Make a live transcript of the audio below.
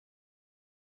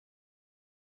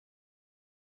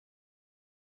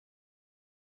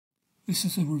This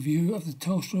is a review of the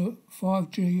Telstra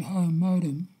 5G Home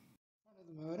Modem. Under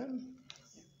the modem,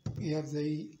 you have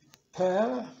the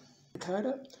power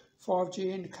indicator, 5G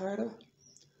indicator,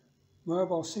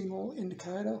 mobile signal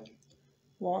indicator,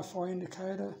 Wi-Fi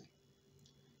indicator,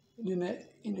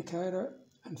 internet indicator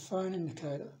and phone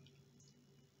indicator.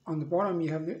 On the bottom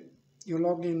you have your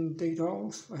login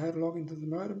details for how to log into the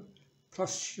modem,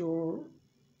 plus your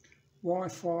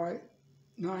Wi-Fi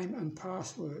name and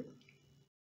password.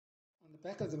 On the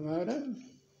back of the modem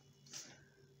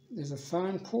there's a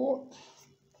phone port,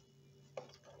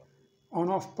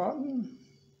 on-off button,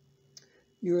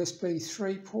 USB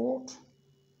 3 port,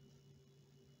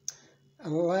 a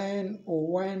LAN or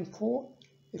WAN port.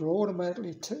 It'll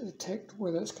automatically detect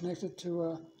whether it's connected to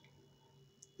an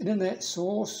internet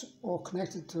source or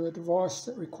connected to a device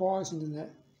that requires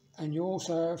internet. And you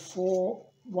also have 4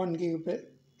 1 gigabit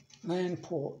LAN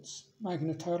ports, making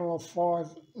a total of 5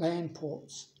 LAN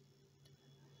ports.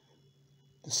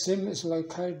 The SIM is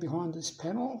located behind this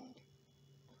panel.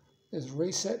 There's a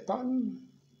reset button,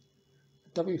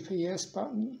 a WPS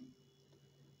button,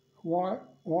 a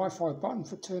Wi-Fi button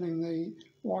for turning the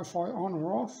Wi-Fi on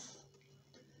or off,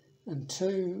 and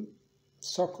 2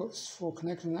 sockets for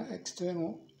connecting that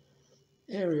external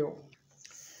aerial.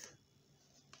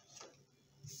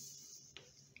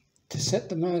 To set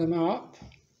the modem up,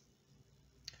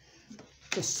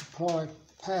 just supply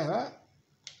power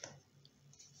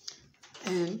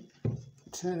and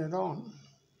turn it on.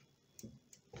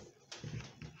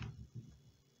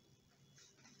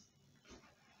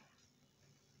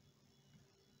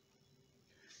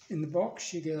 In the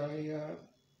box you get a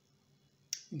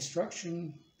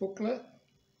instruction booklet,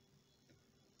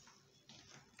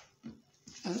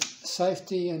 a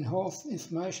safety and health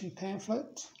information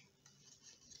pamphlet,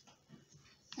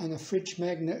 and a fridge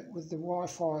magnet with the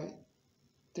Wi-Fi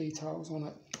details on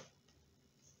it.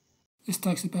 This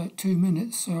takes about 2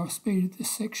 minutes, so I've speeded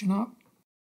this section up.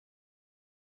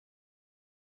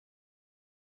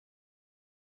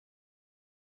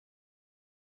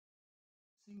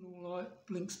 Signal light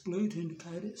blinks blue to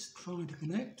indicate it's trying to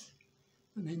connect,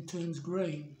 and then turns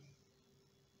green.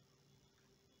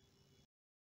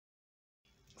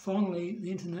 Finally,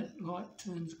 the internet light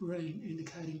turns green,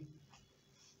 indicating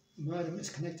the modem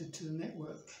is connected to the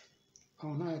network.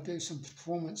 I'll now do some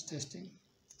performance testing.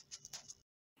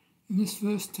 In this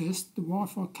first test, the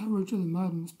Wi-Fi coverage of the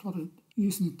modem was plotted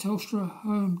using the Telstra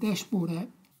Home Dashboard app.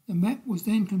 The map was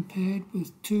then compared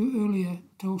with 2 earlier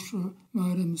Telstra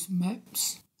modems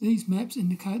maps. These maps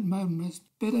indicate the modem has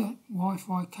better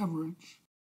Wi-Fi coverage.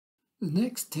 The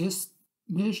next test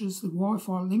measures the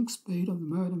Wi-Fi link speed of the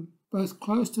modem, both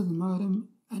close to the modem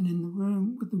and in the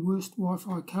room with the worst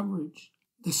Wi-Fi coverage.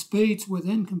 The speeds were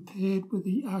then compared with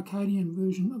the Arcadian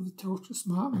version of the Telstra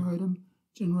Smart Modem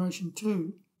Generation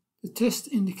 2. The tests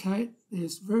indicate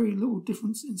there's very little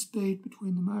difference in speed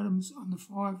between the modems on the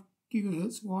 5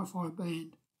 GHz Wi-Fi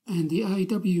band, and the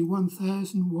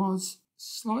AW1000 was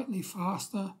slightly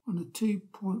faster on a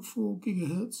 2.4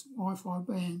 GHz Wi-Fi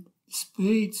band. The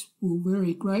speeds will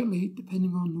vary greatly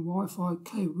depending on the Wi-Fi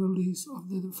capabilities of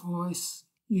the device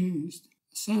used.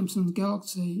 A Samsung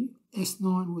Galaxy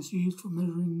S9 was used for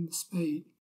measuring the speed.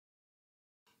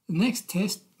 The next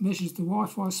test measures the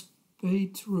Wi-Fi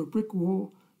speed through a brick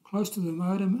wall close to the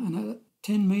modem and at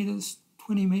 10 metres,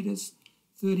 20 metres,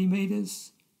 30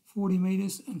 metres, 40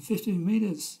 metres and 50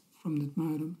 metres from the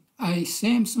modem. A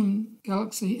Samsung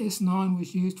Galaxy S9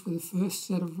 was used for the first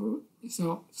set of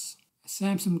results. A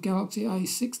Samsung Galaxy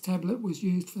A6 tablet was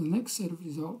used for the next set of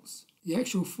results. The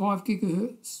actual 5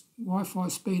 GHz Wi-Fi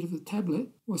speed of the tablet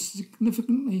was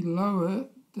significantly lower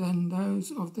than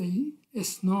those of the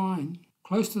S9.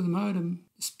 Close to the modem,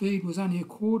 the speed was only a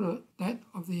quarter that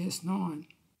of the S9.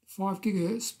 The 5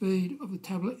 GHz speed of the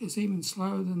tablet is even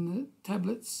slower than the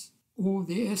tablet's or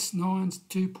the S9's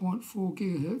 2.4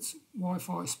 GHz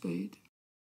Wi-Fi speed.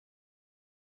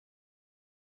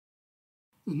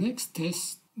 The next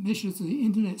test measures the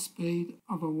internet speed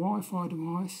of a Wi-Fi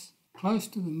device close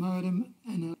to the modem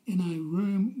and in a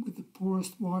room with the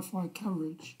poorest Wi-Fi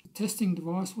coverage. The testing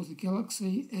device was a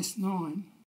Galaxy S9.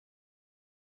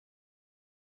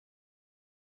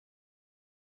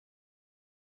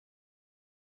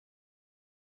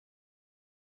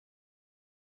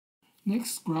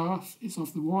 Next graph is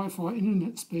of the Wi-Fi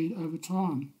internet speed over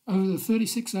time. Over the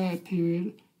 36-hour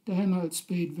period, download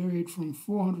speed varied from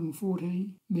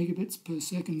 440 megabits per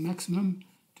second maximum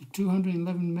to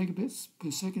 211 megabits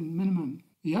per second minimum.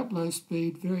 The upload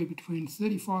speed varied between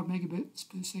 35 megabits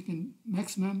per second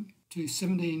maximum to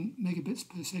 17 megabits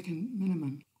per second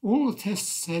minimum. All the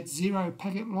tests had 0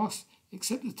 packet loss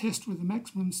except the test with the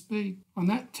maximum speed. On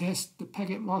that test, the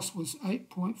packet loss was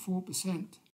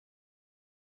 8.4%.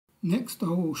 Next, I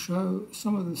will show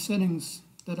some of the settings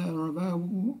that are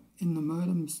available in the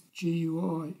modem's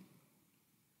GUI.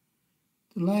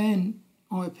 The LAN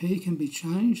IP can be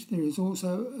changed. There is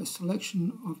also a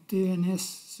selection of DNS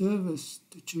servers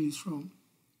to choose from.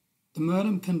 The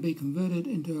modem can be converted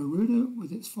into a router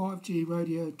with its 5G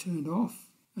radio turned off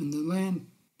and the LAN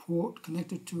port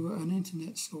connected to an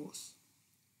internet source.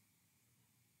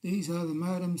 These are the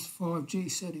modem's 5G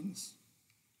settings.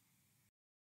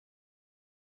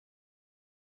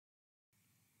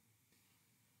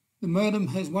 The modem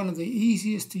has one of the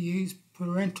easiest to use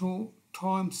parental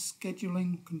time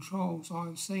scheduling controls I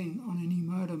have seen on any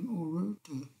modem or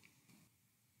router.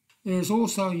 There is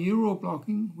also URL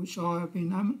blocking, which I have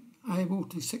been able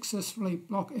to successfully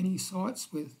block any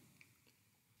sites with.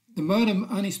 The modem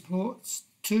only supports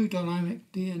two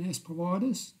dynamic DNS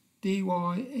providers,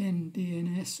 DYNDNS.org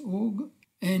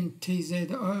and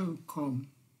TZO.com.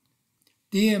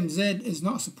 DMZ is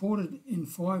not supported in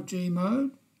 5G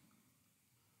mode.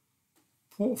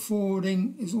 Port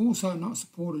forwarding is also not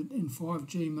supported in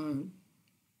 5G mode.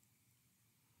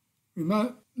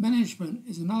 Remote management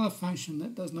is another function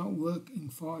that does not work in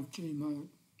 5G mode.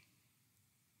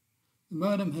 The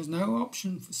modem has no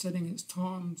option for setting its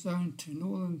time zone to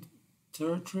Northern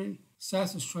Territory,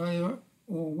 South Australia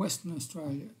or Western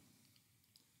Australia.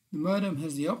 The modem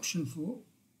has the option for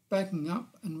backing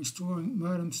up and restoring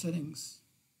modem settings.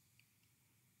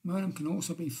 Modem can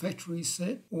also be factory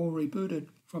reset or rebooted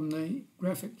from the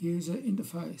graphic user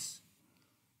interface.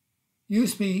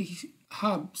 USB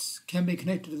hubs can be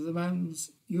connected to the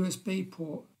modem's USB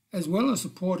port. As well as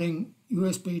supporting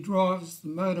USB drives, the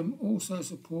modem also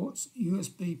supports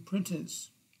USB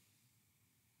printers.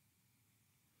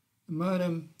 The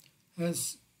modem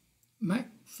has MAC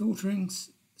filtering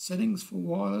settings for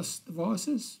wireless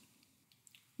devices.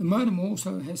 The modem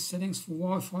also has settings for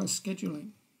Wi-Fi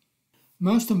scheduling.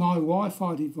 Most of my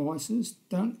Wi-Fi devices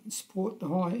don't support the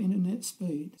high internet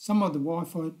speed. Some of the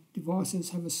Wi-Fi devices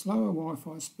have a slower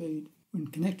Wi-Fi speed when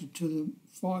connected to the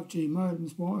 5G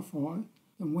modem's Wi-Fi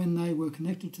than when they were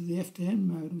connected to the FDN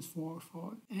modem's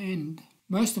Wi-Fi. And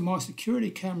most of my security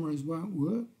cameras won't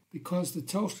work because the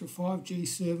Telstra 5G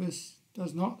service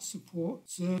does not support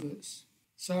servers.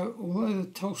 So although the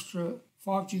Telstra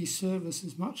 5G service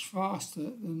is much faster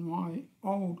than my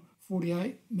old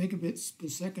 48 megabits per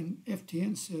second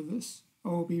FTN service, I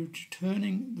will be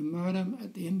returning the modem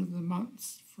at the end of the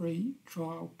month's free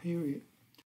trial period.